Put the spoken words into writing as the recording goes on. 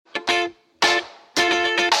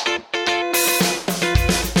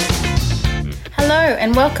Hello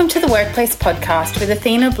and welcome to the Workplace Podcast with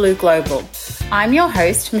Athena Blue Global. I'm your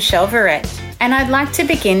host, Michelle Verrett, and I'd like to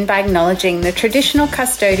begin by acknowledging the traditional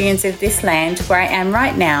custodians of this land where I am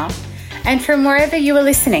right now and from wherever you are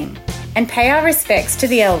listening, and pay our respects to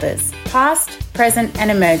the elders, past, present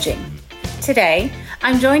and emerging. Today,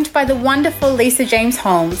 I'm joined by the wonderful Lisa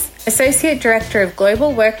James-Holmes, Associate Director of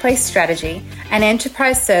Global Workplace Strategy and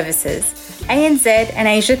Enterprise Services, ANZ and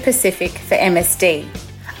Asia Pacific for MSD,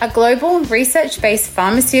 a global research-based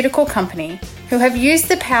pharmaceutical company who have used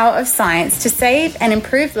the power of science to save and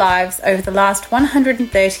improve lives over the last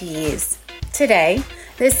 130 years. Today,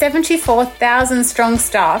 their 74,000 strong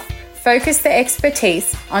staff focus their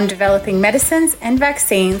expertise on developing medicines and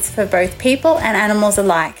vaccines for both people and animals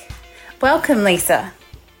alike. Welcome, Lisa.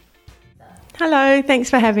 Hello, thanks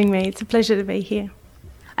for having me. It's a pleasure to be here.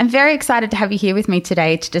 I'm very excited to have you here with me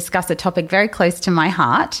today to discuss a topic very close to my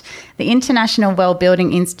heart, the International Well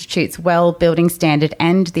Building Institute's Well Building Standard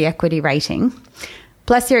and the Equity Rating,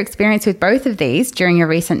 plus your experience with both of these during your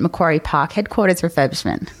recent Macquarie Park headquarters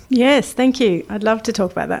refurbishment. Yes, thank you. I'd love to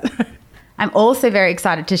talk about that. I'm also very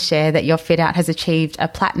excited to share that your fit-out has achieved a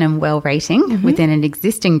Platinum Well rating within an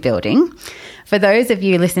existing building. For those of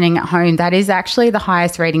you listening at home, that is actually the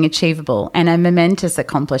highest rating achievable and a momentous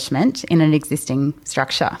accomplishment in an existing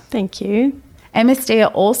structure. Thank you. MSD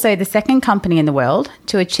are also the second company in the world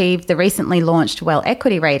to achieve the recently launched Well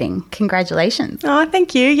Equity Rating. Congratulations. Oh,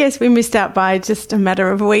 thank you. Yes, we missed out by just a matter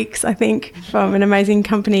of weeks, I think, from an amazing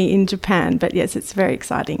company in Japan. But yes, it's very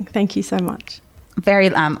exciting. Thank you so much.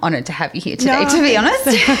 Very honoured to have you here today, to be honest.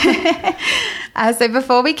 So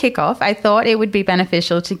before we kick off, I thought it would be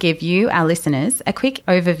beneficial to give you, our listeners, a quick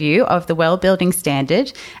overview of the Well Building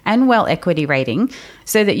Standard and Well Equity Rating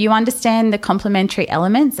so that you understand the complementary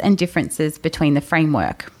elements and differences between the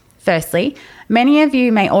framework. Firstly, many of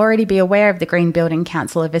you may already be aware of the Green Building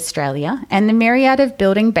Council of Australia and the myriad of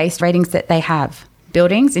building-based ratings that they have.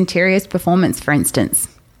 Buildings, interiors, performance, for instance.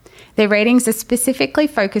 Their ratings are specifically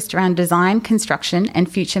focused around design, construction and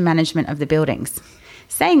future management of the buildings.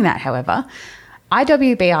 Saying that, however,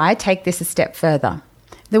 IWBI take this a step further.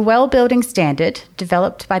 The Well Building Standard,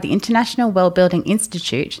 developed by the International Well Building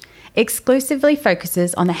Institute, exclusively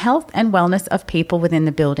focuses on the health and wellness of people within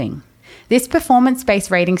the building. This performance-based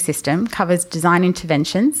rating system covers design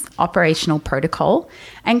interventions, operational protocol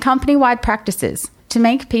and company-wide practices to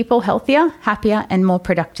make people healthier, happier and more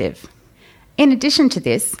productive. In addition to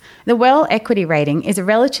this, the Well Equity Rating is a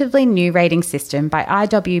relatively new rating system by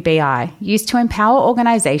IWBI used to empower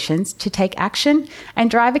organisations to take action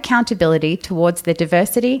and drive accountability towards their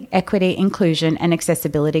diversity, equity, inclusion and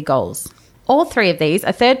accessibility goals. All three of these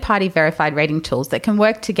are third-party verified rating tools that can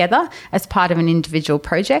work together as part of an individual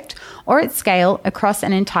project or at scale across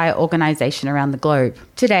an entire organisation around the globe.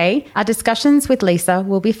 Today, our discussions with Lisa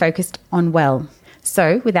will be focused on Well.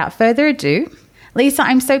 So, without further ado, Lisa,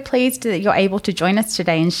 I'm so pleased that you're able to join us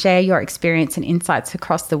today and share your experience and insights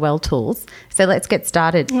across the Well tools. So let's get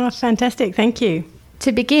started. Oh, fantastic. Thank you.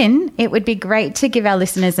 To begin, it would be great to give our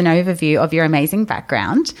listeners an overview of your amazing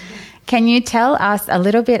background. Can you tell us a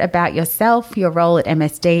little bit about yourself, your role at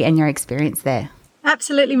MSD and your experience there?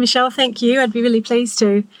 Absolutely, Michelle. Thank you. I'd be really pleased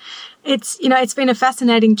to. It's been a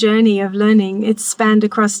fascinating journey of learning. It's spanned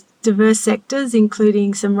across diverse sectors,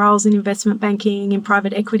 including some roles in investment banking, in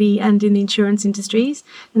private equity and in the insurance industries.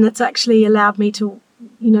 And that's actually allowed me to,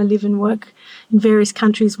 live and work in various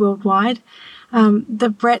countries worldwide.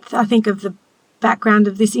 The breadth, I think, of the background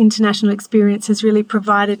of this international experience has really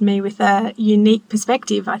provided me with a unique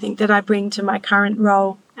perspective, I think, that I bring to my current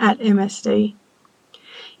role at MSD.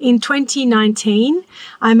 In 2019,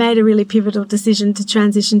 I made a really pivotal decision to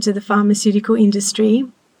transition to the pharmaceutical industry.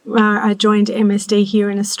 I joined MSD here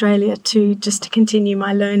in Australia to continue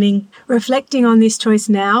my learning. Reflecting on this choice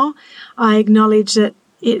now, I acknowledge that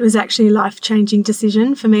it was actually a life-changing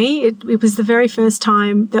decision for me. It was the very first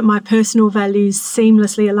time that my personal values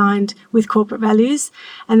seamlessly aligned with corporate values,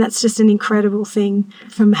 and that's just an incredible thing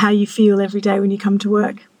from how you feel every day when you come to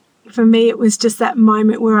work. For me, it was just that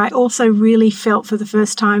moment where I also really felt for the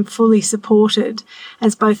first time fully supported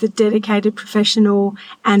as both a dedicated professional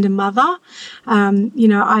and a mother.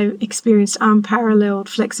 I experienced unparalleled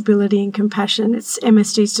flexibility and compassion.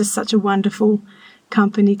 MSD is just such a wonderful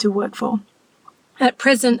company to work for. At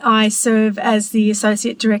present, I serve as the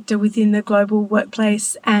Associate Director within the Global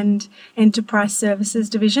Workplace and Enterprise Services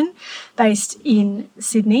Division based in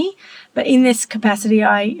Sydney. But in this capacity,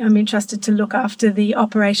 I am entrusted to look after the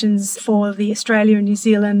operations for the Australia and New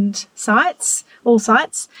Zealand sites, all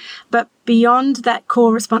sites. But beyond that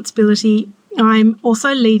core responsibility, I'm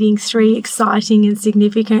also leading 3 exciting and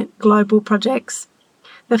significant global projects.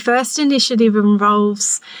 The first initiative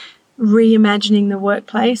involves reimagining the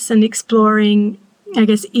workplace and exploring, I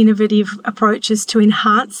guess, innovative approaches to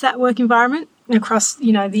enhance that work environment across,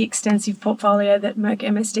 the extensive portfolio that Merck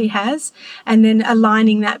MSD has, and then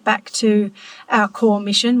aligning that back to our core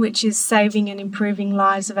mission, which is saving and improving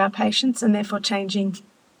lives of our patients and therefore changing,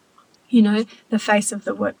 the face of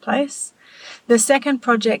the workplace. The second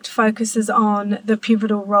project focuses on the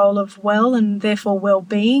pivotal role of and therefore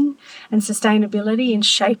well-being and sustainability in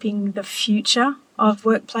shaping the future of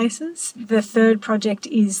workplaces. The third project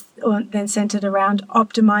is then centred around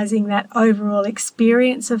optimising that overall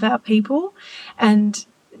experience of our people and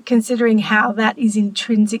considering how that is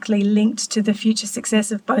intrinsically linked to the future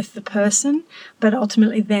success of both the person, but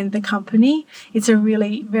ultimately then the company. It's a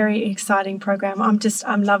really very exciting program.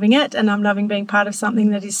 I'm loving it, and I'm loving being part of something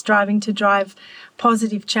that is striving to drive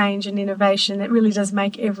positive change and innovation. It really does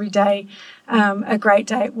make every day a great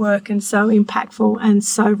day at work and so impactful and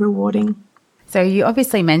so rewarding. So you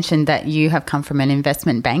obviously mentioned that you have come from an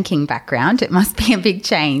investment banking background. It must be a big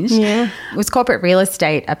change. Yeah. Was corporate real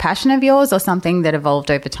estate a passion of yours or something that evolved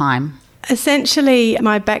over time? Essentially,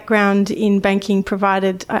 my background in banking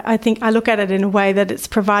provided, I think I look at it in a way that it's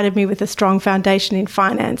provided me with a strong foundation in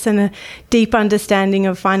finance and a deep understanding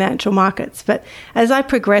of financial markets. But as I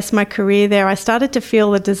progressed my career there, I started to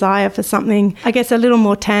feel the desire for something, I guess, a little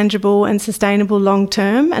more tangible and sustainable long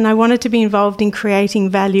term. And I wanted to be involved in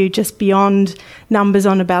creating value just beyond numbers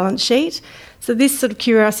on a balance sheet. So this sort of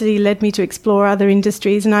curiosity led me to explore other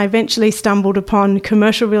industries, and I eventually stumbled upon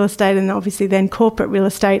commercial real estate and obviously then corporate real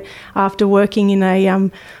estate after working in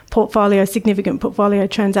a significant portfolio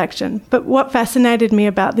transaction. But what fascinated me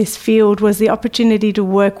about this field was the opportunity to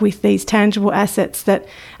work with these tangible assets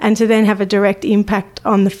and to then have a direct impact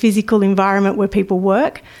on the physical environment where people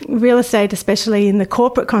work. Real estate, especially in the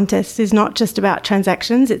corporate context, is not just about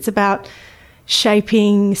transactions, it's about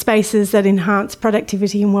shaping spaces that enhance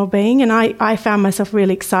productivity and well-being. And I found myself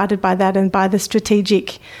really excited by that and by the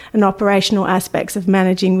strategic and operational aspects of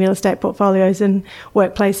managing real estate portfolios and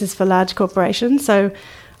workplaces for large corporations. So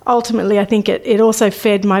ultimately, I think it also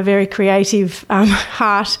fed my very creative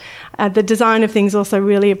heart. The design of things also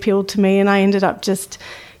really appealed to me, and I ended up just,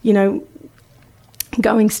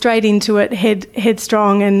 going straight into it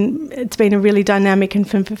headstrong, and it's been a really dynamic and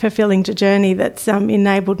fulfilling journey that's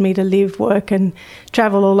enabled me to live, work and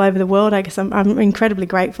travel all over the world. I guess I'm incredibly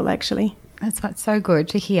grateful, actually. That's so good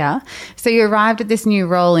to hear. So you arrived at this new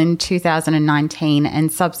role in 2019 and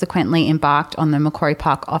subsequently embarked on the Macquarie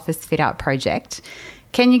Park office fit-out project.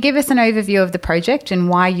 Can you give us an overview of the project and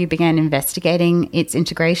why you began investigating its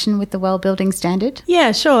integration with the Well Building Standard?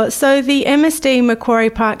 Yeah, sure. So the MSD Macquarie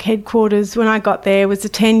Park headquarters, when I got there, was a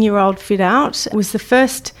 10-year-old fit-out. It was the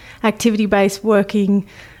first activity-based working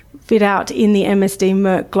fit-out in the MSD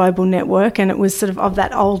Merck global network, and it was sort of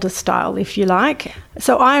that older style, if you like.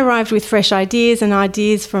 So I arrived with fresh ideas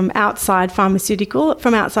from outside pharmaceutical,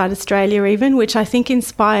 from outside Australia even, which I think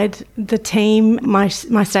inspired the team, my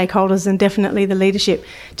stakeholders and definitely the leadership,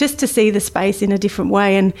 just to see the space in a different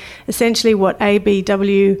way and essentially what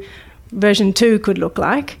ABW version 2 could look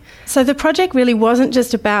like. So the project really wasn't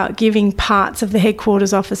just about giving parts of the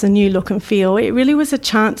headquarters office a new look and feel. It really was a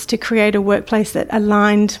chance to create a workplace that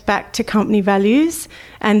aligned back to company values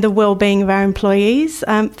and the well-being of our employees.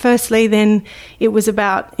 Firstly, then, it was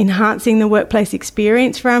about enhancing the workplace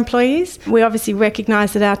experience for our employees. We obviously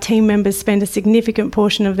recognise that our team members spend a significant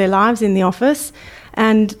portion of their lives in the office,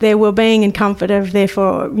 and their well-being and comfort are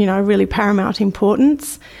therefore, really paramount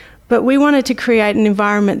importance. But we wanted to create an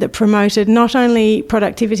environment that promoted not only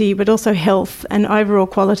productivity but also health and overall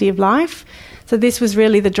quality of life. So this was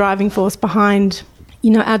really the driving force behind,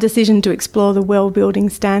 our decision to explore the Well Building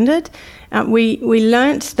Standard. We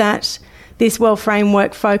learnt that this Well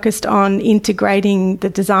framework focused on integrating the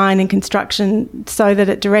design and construction so that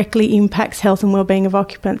it directly impacts health and well-being of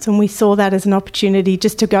occupants, and we saw that as an opportunity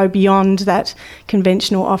just to go beyond that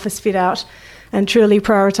conventional office fit-out and truly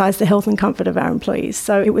prioritise the health and comfort of our employees.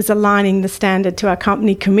 So it was aligning the standard to our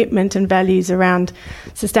company commitment and values around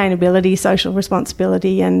sustainability, social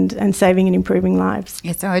responsibility and saving and improving lives.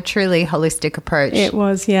 Yeah, so a truly holistic approach. It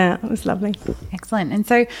was, yeah, it was lovely. Excellent. And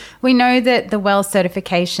so we know that the WELL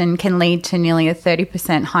certification can lead to nearly a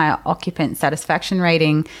 30% higher occupant satisfaction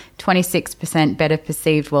rating, 26% better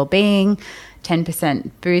perceived well-being,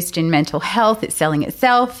 10% boost in mental health, it's selling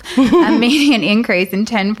itself, a median increase in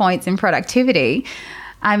 10 points in productivity.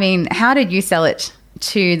 I mean, how did you sell it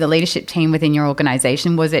to the leadership team within your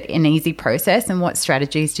organisation? Was it an easy process, and what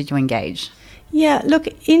strategies did you engage? Yeah, look,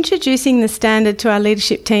 introducing the standard to our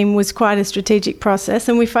leadership team was quite a strategic process,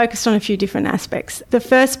 and we focused on a few different aspects. The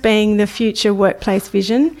first being the future workplace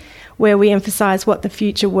vision. where we emphasised what the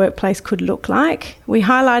future workplace could look like. We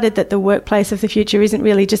highlighted that the workplace of the future isn't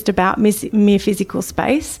really just about mere physical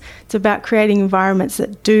space. It's about creating environments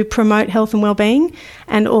that do promote health and wellbeing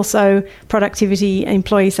and also productivity,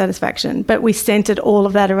 employee satisfaction. But we centred all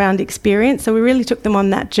of that around experience. So we really took them on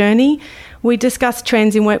that journey. We discussed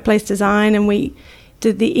trends in workplace design, and we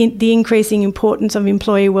did the increasing importance of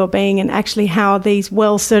employee wellbeing and actually how these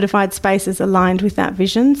well-certified spaces aligned with that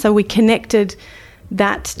vision. So we connected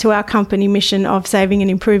that to our company mission of saving and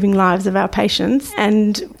improving lives of our patients.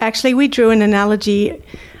 And actually we drew an analogy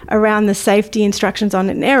around the safety instructions on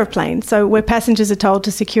an aeroplane, so where passengers are told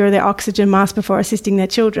to secure their oxygen mask before assisting their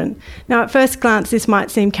children. Now, at first glance, this might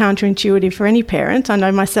seem counterintuitive for any parent. I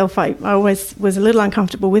know myself, I always was a little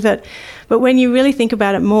uncomfortable with it. But when you really think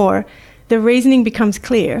about it more, the reasoning becomes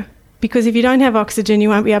clear, because if you don't have oxygen, you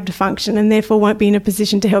won't be able to function and therefore won't be in a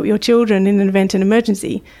position to help your children in an event of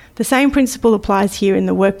emergency. The same principle applies here in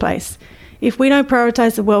the workplace. If we don't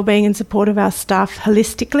prioritise the wellbeing and support of our staff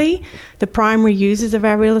holistically, the primary users of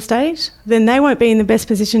our real estate, then they won't be in the best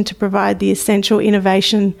position to provide the essential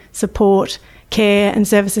innovation, support, care and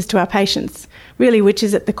services to our patients, really, which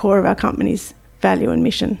is at the core of our company's value and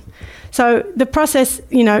mission. So the process,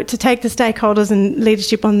 to take the stakeholders and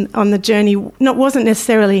leadership on the journey wasn't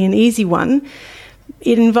necessarily an easy one.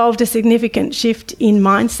 It involved a significant shift in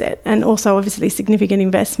mindset and also obviously significant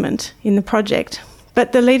investment in the project.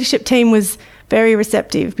 But the leadership team was very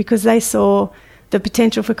receptive because they saw the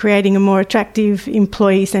potential for creating a more attractive,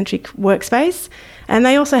 employee-centric workspace. And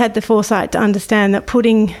they also had the foresight to understand that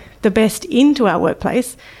putting the best into our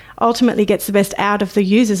workplace ultimately gets the best out of the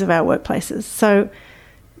users of our workplaces. So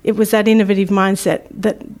it was that innovative mindset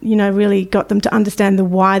that, really got them to understand the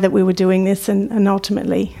why that we were doing this and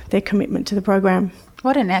ultimately their commitment to the program.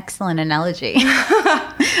 What an excellent analogy.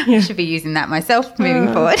 I should be using that myself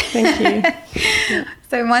moving forward. Thank you. Yeah.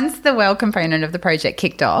 So once the well component of the project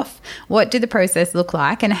kicked off, what did the process look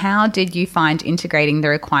like and how did you find integrating the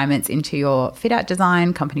requirements into your fit-out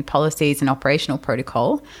design, company policies and operational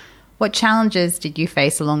protocol? What challenges did you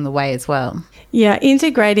face along the way as well? Yeah,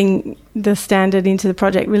 integrating the standard into the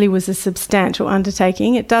project really was a substantial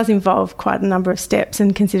undertaking. It does involve quite a number of steps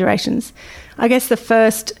and considerations. I guess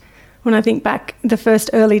when I think back, the first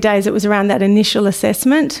early days, it was around that initial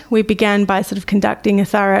assessment. We began by sort of conducting a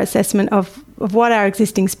thorough assessment of what our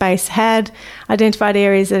existing space had, identified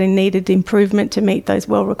areas that needed improvement to meet those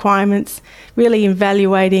well requirements, really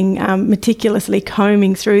evaluating, meticulously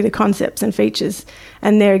combing through the concepts and features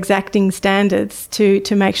and their exacting standards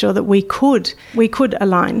to make sure that we could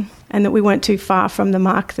align and that we weren't too far from the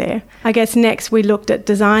mark there. I guess next we looked at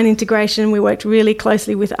design integration. We worked really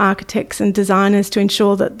closely with architects and designers to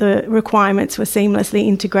ensure that the requirements were seamlessly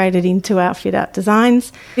integrated into our fit-out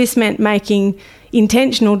designs. This meant making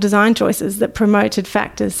intentional design choices that promoted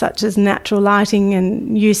factors such as natural lighting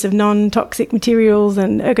and use of non-toxic materials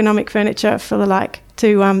and ergonomic furniture for the like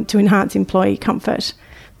to enhance employee comfort.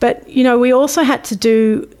 But, we also had to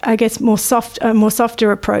do, I guess, a more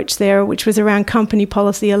softer approach there, which was around company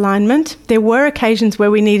policy alignment. There were occasions where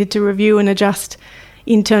we needed to review and adjust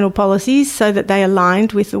internal policies so that they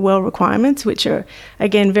aligned with the well requirements, which are,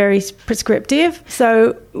 again, very prescriptive.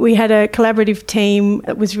 So we had a collaborative team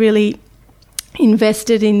that was really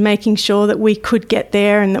invested in making sure that we could get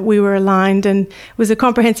there and that we were aligned, and it was a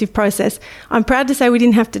comprehensive process. I'm proud to say we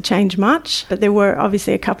didn't have to change much, but there were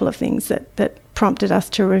obviously a couple of things that prompted us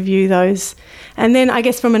to review those. And then I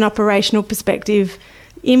guess from an operational perspective,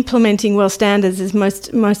 implementing well standards, as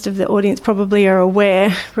most of the audience probably are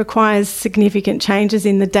aware, requires significant changes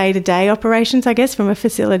in the day-to-day operations, I guess, from a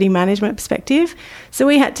facility management perspective. So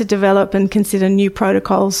we had to develop and consider new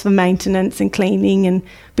protocols for maintenance and cleaning and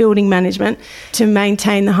building management to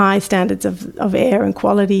maintain the high standards of air and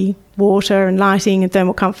quality, water and lighting and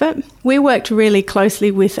thermal comfort. We worked really closely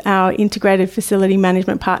with our integrated facility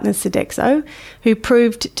management partners, Sodexo, who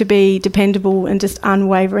proved to be dependable and just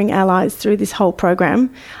unwavering allies through this whole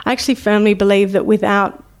program. I actually firmly believe that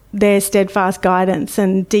without their steadfast guidance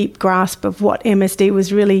and deep grasp of what MSD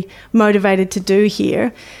was really motivated to do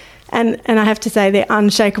here, and I have to say their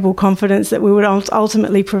unshakable confidence that we would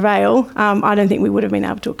ultimately prevail, I don't think we would have been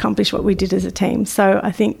able to accomplish what we did as a team. So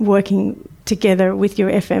I think working together with your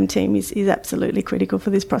FM team is absolutely critical for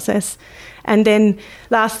this process. And then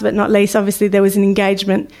last but not least, obviously there was an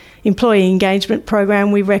employee engagement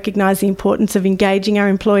program. We recognised the importance of engaging our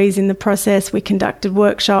employees in the process. We conducted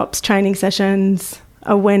workshops, training sessions,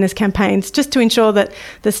 awareness campaigns, just to ensure that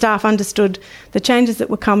the staff understood the changes that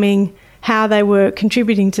were coming, how they were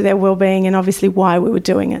contributing to their wellbeing, and obviously why we were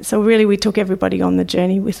doing it. So really we took everybody on the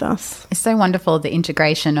journey with us. It's so wonderful, the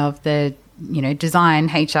integration of the design,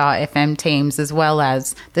 HR, FM teams, as well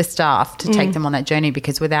as the staff to take them on that journey,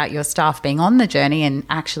 because without your staff being on the journey and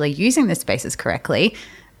actually using the spaces correctly,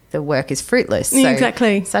 the work is fruitless. So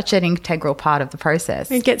exactly. Such an integral part of the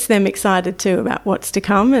process. It gets them excited too about what's to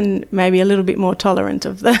come, and maybe a little bit more tolerant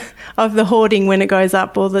of the hoarding when it goes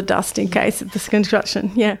up, or the dust in case of this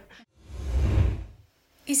construction. Yeah.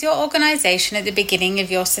 Is your organisation at the beginning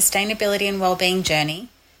of your sustainability and wellbeing journey,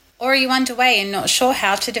 or are you underway and not sure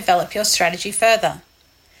how to develop your strategy further?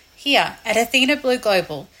 Here at Athena Blue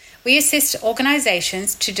Global, we assist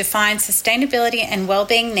organisations to define sustainability and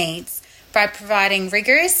wellbeing needs by providing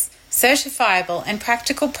rigorous, certifiable and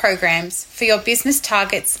practical programs for your business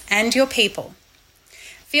targets and your people.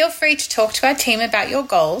 Feel free to talk to our team about your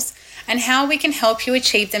goals and how we can help you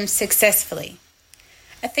achieve them successfully.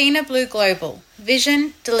 Athena Blue Global,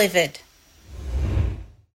 vision delivered.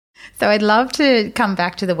 So I'd love to come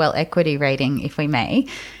back to the Well Equity rating, if we may.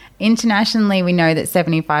 Internationally, we know that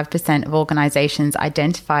 75% of organisations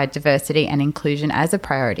identify diversity and inclusion as a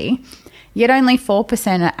priority. Yet only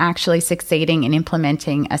 4% are actually succeeding in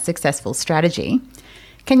implementing a successful strategy.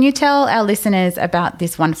 Can you tell our listeners about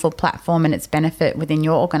this wonderful platform and its benefit within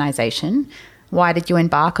your organisation? Why did you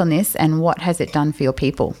embark on this, and what has it done for your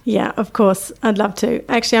people? Yeah, of course. I'd love to.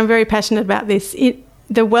 Actually, I'm very passionate about this.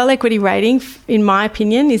 The Well Equity rating, in my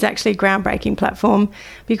opinion, is actually a groundbreaking platform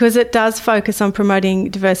because it does focus on promoting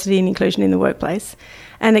diversity and inclusion in the workplace,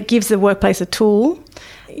 and it gives the workplace a tool.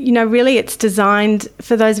 Really it's designed,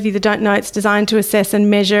 for those of you that don't know, it's designed to assess and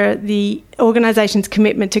measure the organisation's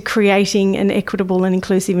commitment to creating an equitable and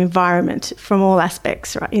inclusive environment from all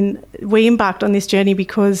aspects. Right? We embarked on this journey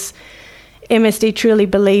because MSD truly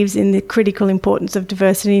believes in the critical importance of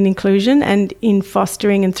diversity and inclusion and in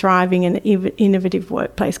fostering and thriving an innovative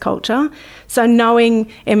workplace culture. So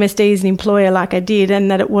knowing MSD as an employer like I did,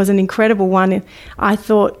 and that it was an incredible one, I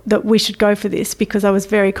thought that we should go for this because I was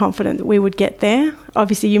very confident that we would get there.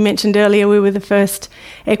 Obviously, you mentioned earlier we were the first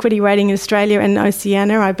equity rating in Australia and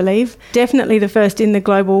Oceania, I believe. Definitely the first in the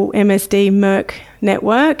global MSD Merck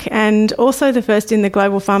network, and also the first in the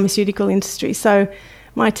global pharmaceutical industry. So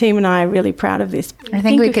my team and I are really proud of this. I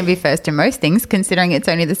think we can be first in most things, considering it's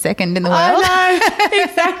only the second in the world. I know,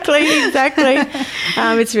 exactly.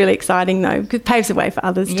 It's really exciting though, because it paves the way for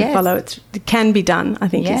others to follow. It can be done, I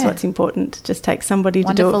think, is what's important. It just takes somebody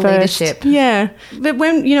Wonderful to do it first. Leadership. Yeah. But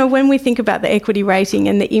when we think about the equity rating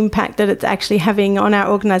and the impact that it's actually having on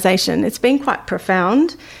our organisation, it's been quite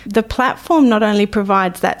profound. The platform not only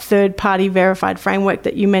provides that third-party verified framework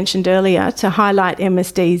that you mentioned earlier to highlight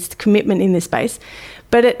MSD's commitment in this space,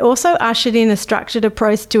 but it also ushered in a structured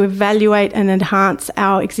approach to evaluate and enhance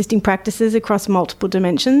our existing practices across multiple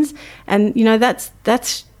dimensions. And,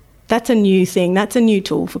 that's a new thing. That's a new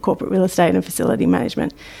tool for corporate real estate and facility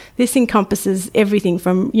management. This encompasses everything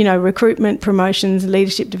from, recruitment, promotions,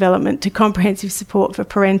 leadership development, to comprehensive support for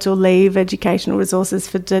parental leave, educational resources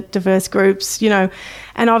for diverse groups,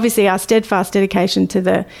 and obviously our steadfast dedication to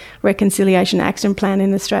the Reconciliation Action Plan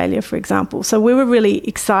in Australia, for example. So we were really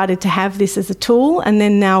excited to have this as a tool, and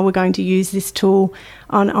then now we're going to use this tool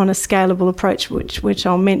on a scalable approach, which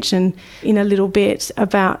I'll mention in a little bit,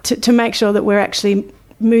 about to make sure that we're actually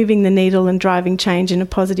moving the needle and driving change in a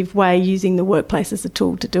positive way, using the workplace as a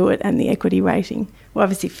tool to do it, and the equity rating. We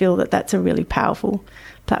obviously feel that that's a really powerful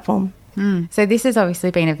platform. So this has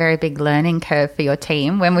obviously been a very big learning curve for your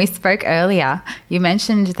team. When we spoke earlier, you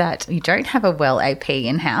mentioned that you don't have a Well AP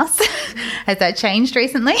in-house. Has that changed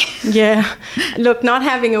recently? Yeah. Look, not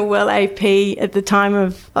having a Well AP at the time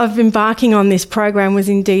of embarking on this program was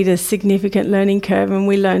indeed a significant learning curve, and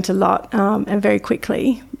we learnt a lot and very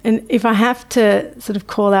quickly. And if I have to sort of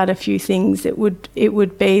call out a few things, it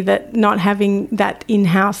would be that not having that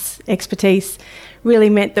in-house expertise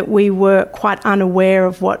really meant that we were quite unaware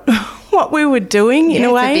of what we were doing in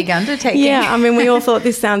a way. It's a big undertaking. Yeah, I mean, we all thought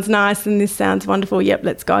this sounds nice and this sounds wonderful. Yep,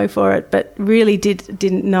 let's go for it. But really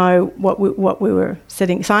didn't know what we were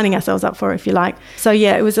signing ourselves up for, if you like. So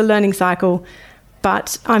yeah, it was a learning cycle.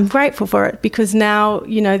 But I'm grateful for it because now,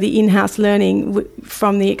 the in-house learning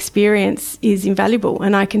from the experience is invaluable,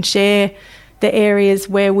 and I can share the areas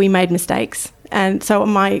where we made mistakes. And so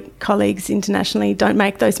my colleagues internationally don't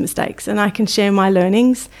make those mistakes, and I can share my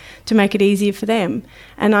learnings to make it easier for them.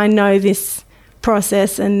 And I know this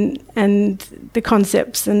process and the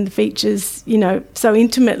concepts and the features, so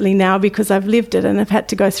intimately now because I've lived it and I've had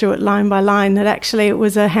to go through it line by line, that actually it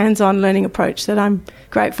was a hands-on learning approach that I'm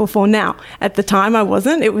grateful for now. At the time I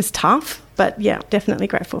wasn't. It was tough, But yeah, definitely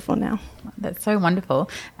grateful for now. That's so wonderful.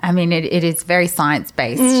 I mean, it is very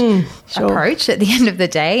science-based approach at the end of the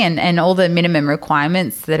day, and all the minimum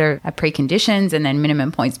requirements that are preconditions and then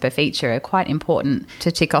minimum points per feature are quite important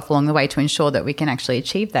to tick off along the way to ensure that we can actually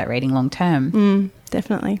achieve that rating long term.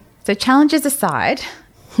 Definitely. So challenges aside,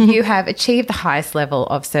 you have achieved the highest level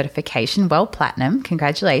of certification, WELL Platinum.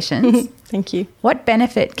 Congratulations. Thank you. What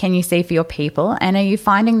benefit can you see for your people, and are you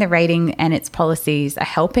finding the rating and its policies are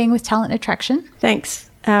helping with talent attraction? Thanks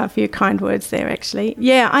for your kind words there, actually.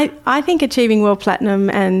 Yeah, I think achieving WELL Platinum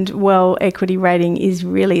and WELL Equity rating is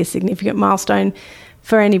really a significant milestone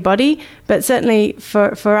for anybody, but certainly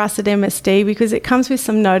for us at MSD, because it comes with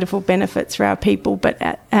some notable benefits for our people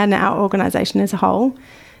and our organisation as a whole.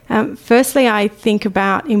 Firstly, I think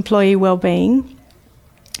about employee wellbeing,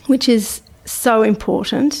 which is so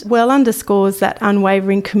important. WELL underscores that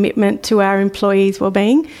unwavering commitment to our employees'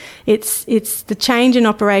 wellbeing. It's the change in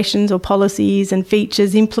operations or policies and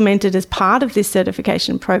features implemented as part of this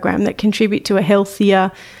certification program that contribute to a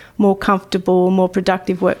healthier, more comfortable, more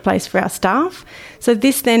productive workplace for our staff. So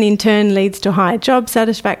this then in turn leads to higher job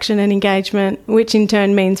satisfaction and engagement, which in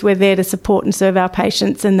turn means we're there to support and serve our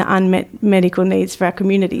patients and the unmet medical needs for our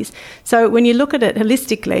communities. So when you look at it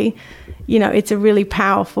holistically, it's a really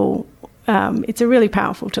powerful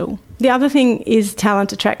tool. The other thing is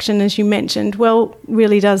talent attraction, as you mentioned. WELL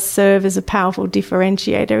really does serve as a powerful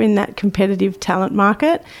differentiator in that competitive talent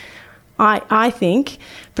market. I think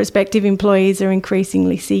prospective employees are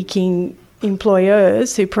increasingly seeking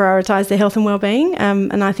employers who prioritise their health and wellbeing,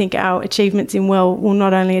 and I think our achievements in WELL will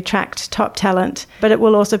not only attract top talent, but it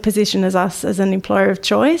will also position us as an employer of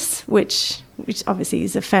choice, which obviously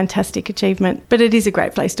is a fantastic achievement. But it is a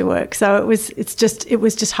great place to work. So it was just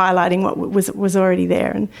highlighting what was already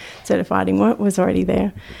there and certifying what was already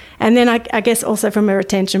there. And then I guess also from a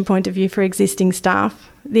retention point of view for existing staff,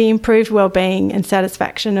 the improved wellbeing and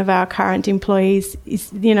satisfaction of our current employees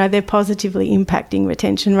is, they're positively impacting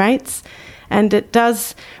retention rates. And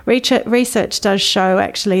research does show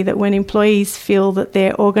actually that when employees feel that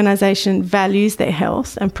their organisation values their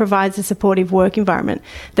health and provides a supportive work environment,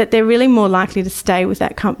 that they're really more likely to stay with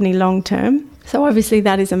that company long term. So obviously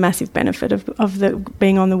that is a massive benefit of the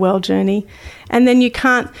being on the WELL journey. And then you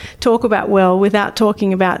can't talk about WELL without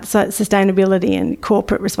talking about sustainability and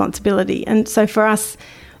corporate responsibility. And so for us,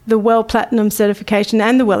 the WELL Platinum certification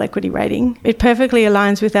and the WELL Equity rating, it perfectly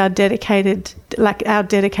aligns with our dedication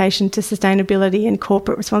to sustainability and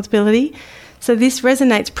corporate responsibility. So this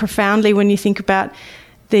resonates profoundly when you think about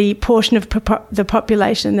the portion of the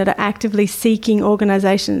population that are actively seeking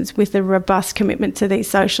organisations with a robust commitment to these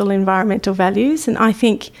social environmental values. And I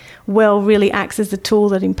think WELL really acts as a tool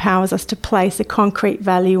that empowers us to place a concrete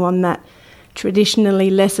value on that traditionally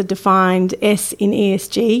lesser defined S in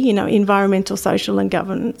ESG, environmental, social and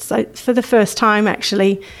governance. So for the first time,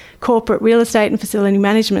 actually, corporate real estate and facility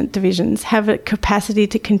management divisions have a capacity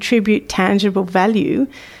to contribute tangible value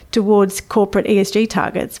towards corporate ESG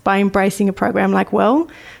targets by embracing a program like WELL.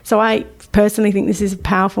 So I personally think this is a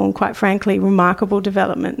powerful and, quite frankly, remarkable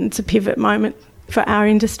development. It's a pivot moment for our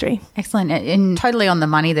industry. Excellent. And totally on the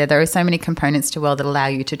money there. There are so many components to WELL that allow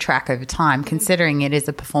you to track over time. Considering it is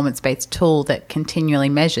a performance-based tool that continually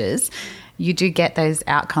measures, you do get those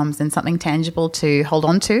outcomes and something tangible to hold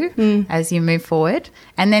on to as you move forward,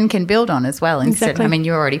 and then can build on as well. Exactly. I mean,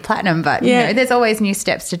 you're already platinum, but there's always new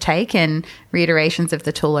steps to take and reiterations of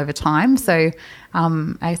the tool over time. So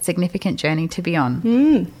a significant journey to be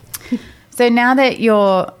on. So now that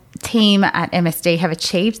your team at MSD have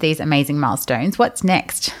achieved these amazing milestones, what's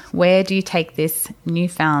next? Where do you take this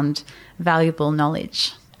newfound valuable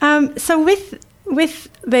knowledge? So with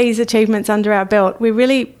these achievements under our belt, we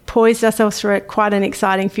really poised ourselves for quite an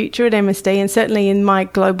exciting future at MSD, and certainly in my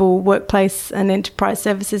global workplace and enterprise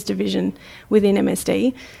services division within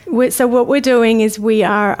MSD. So what we're doing is we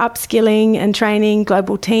are upskilling and training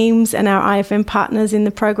global teams and our IFM partners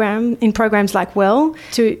in programs like WELL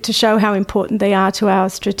to show how important they are to our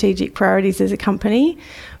strategic priorities as a company.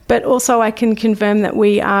 But also I can confirm that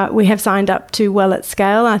we have signed up to WELL at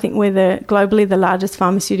Scale. I think we're globally the largest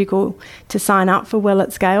pharmaceutical to sign up for WELL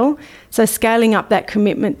at Scale. So scaling up that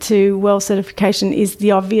commitment to WELL certification is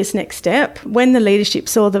the obvious next step when the leadership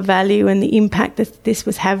saw the value and the impact that this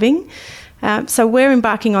was having. So we're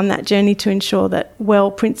embarking on that journey to ensure that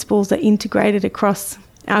WELL principles are integrated across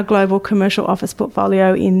our global commercial office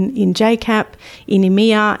portfolio in JCAP, in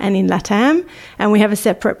EMEA and in LATAM, and we have a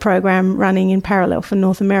separate program running in parallel for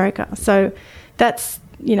North America. So that's,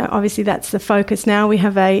 obviously that's the focus now. We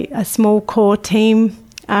have a small core team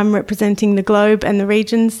representing the globe and the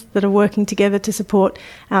regions that are working together to support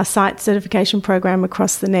our site certification program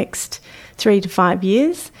across the next 3 to 5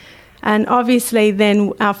 years. And obviously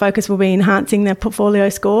then our focus will be enhancing the portfolio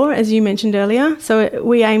score, as you mentioned earlier. So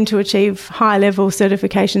we aim to achieve high-level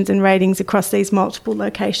certifications and ratings across these multiple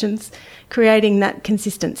locations, creating that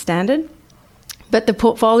consistent standard. But the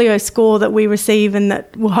portfolio score that we receive and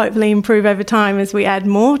that will hopefully improve over time as we add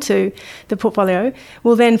more to the portfolio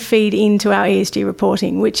will then feed into our ESG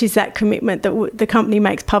reporting, which is that commitment that the company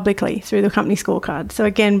makes publicly through the company scorecard. So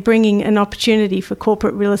again, bringing an opportunity for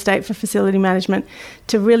corporate real estate, for facility management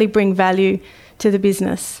to really bring value to the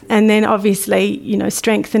business. And then obviously,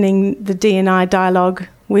 strengthening the D&I dialogue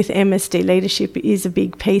with MSD leadership is a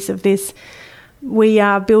big piece of this. We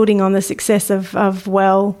are building on the success of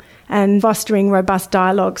WELL and fostering robust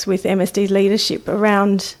dialogues with MSD's leadership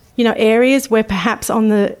around, areas where perhaps on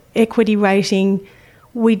the equity rating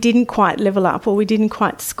we didn't quite level up or we didn't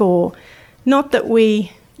quite score. Not that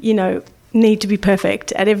we, need to be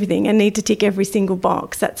perfect at everything and need to tick every single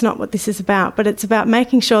box. That's not what this is about. But it's about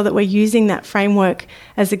making sure that we're using that framework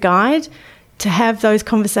as a guide to have those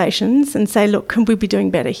conversations and say, look, can we be doing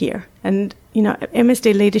better here? And,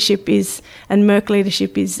 MSD leadership and Merck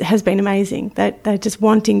leadership has been amazing. They're just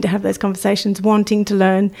wanting to have those conversations, wanting to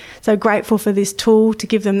learn. So grateful for this tool to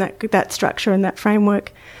give them that structure and that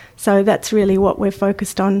framework. So that's really what we're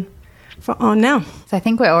focused on now. So I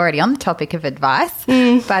think we're already on the topic of advice,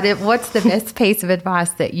 but what's the best piece of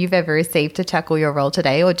advice that you've ever received to tackle your role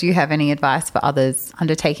today, or do you have any advice for others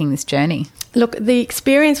undertaking this journey? Look, the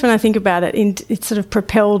experience, when I think about it, it's sort of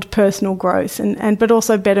propelled personal growth but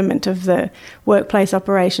also betterment of the workplace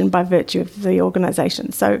operation by virtue of the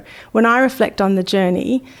organisation. So when I reflect on the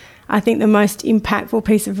journey, I think the most impactful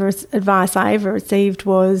piece of advice I ever received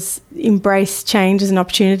was embrace change as an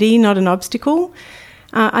opportunity, not an obstacle.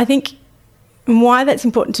 I think why that's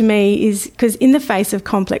important to me is because in the face of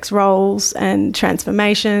complex roles and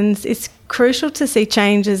transformations, it's crucial to see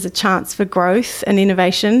change as a chance for growth and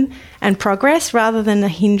innovation and progress rather than a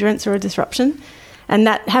hindrance or a disruption. And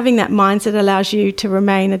that having that mindset allows you to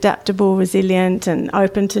remain adaptable, resilient and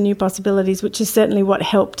open to new possibilities, which is certainly what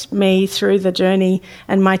helped me through the journey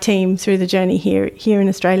and my team through the journey here in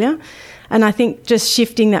Australia. And I think just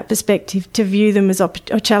shifting that perspective to view them as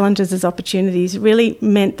challenges as opportunities really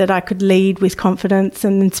meant that I could lead with confidence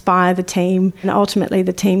and inspire the team. And ultimately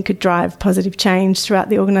the team could drive positive change throughout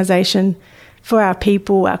the organisation for our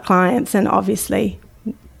people, our clients, and obviously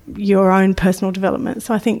your own personal development.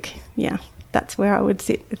 So I think, that's where I would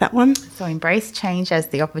sit with that one. So embrace change as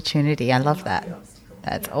the opportunity. I love that.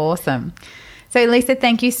 That's awesome. So, Lisa,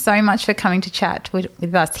 thank you so much for coming to chat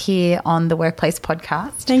with us here on the Workplace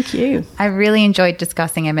Podcast. Thank you. I really enjoyed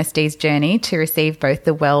discussing MSD's journey to receive both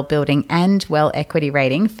the WELL Building and WELL Equity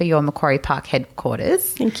rating for your Macquarie Park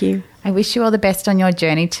headquarters. Thank you. I wish you all the best on your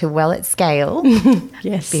journey to WELL at scale.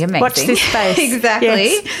 Yes. Be amazing. Watch this space. Exactly.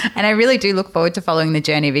 Yes. And I really do look forward to following the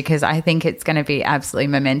journey because I think it's going to be absolutely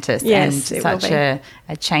momentous and such a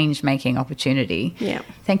change-making opportunity. Yeah.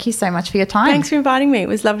 Thank you so much for your time. Thanks for inviting me. It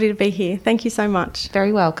was lovely to be here. Thank you so much.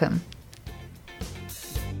 Very welcome.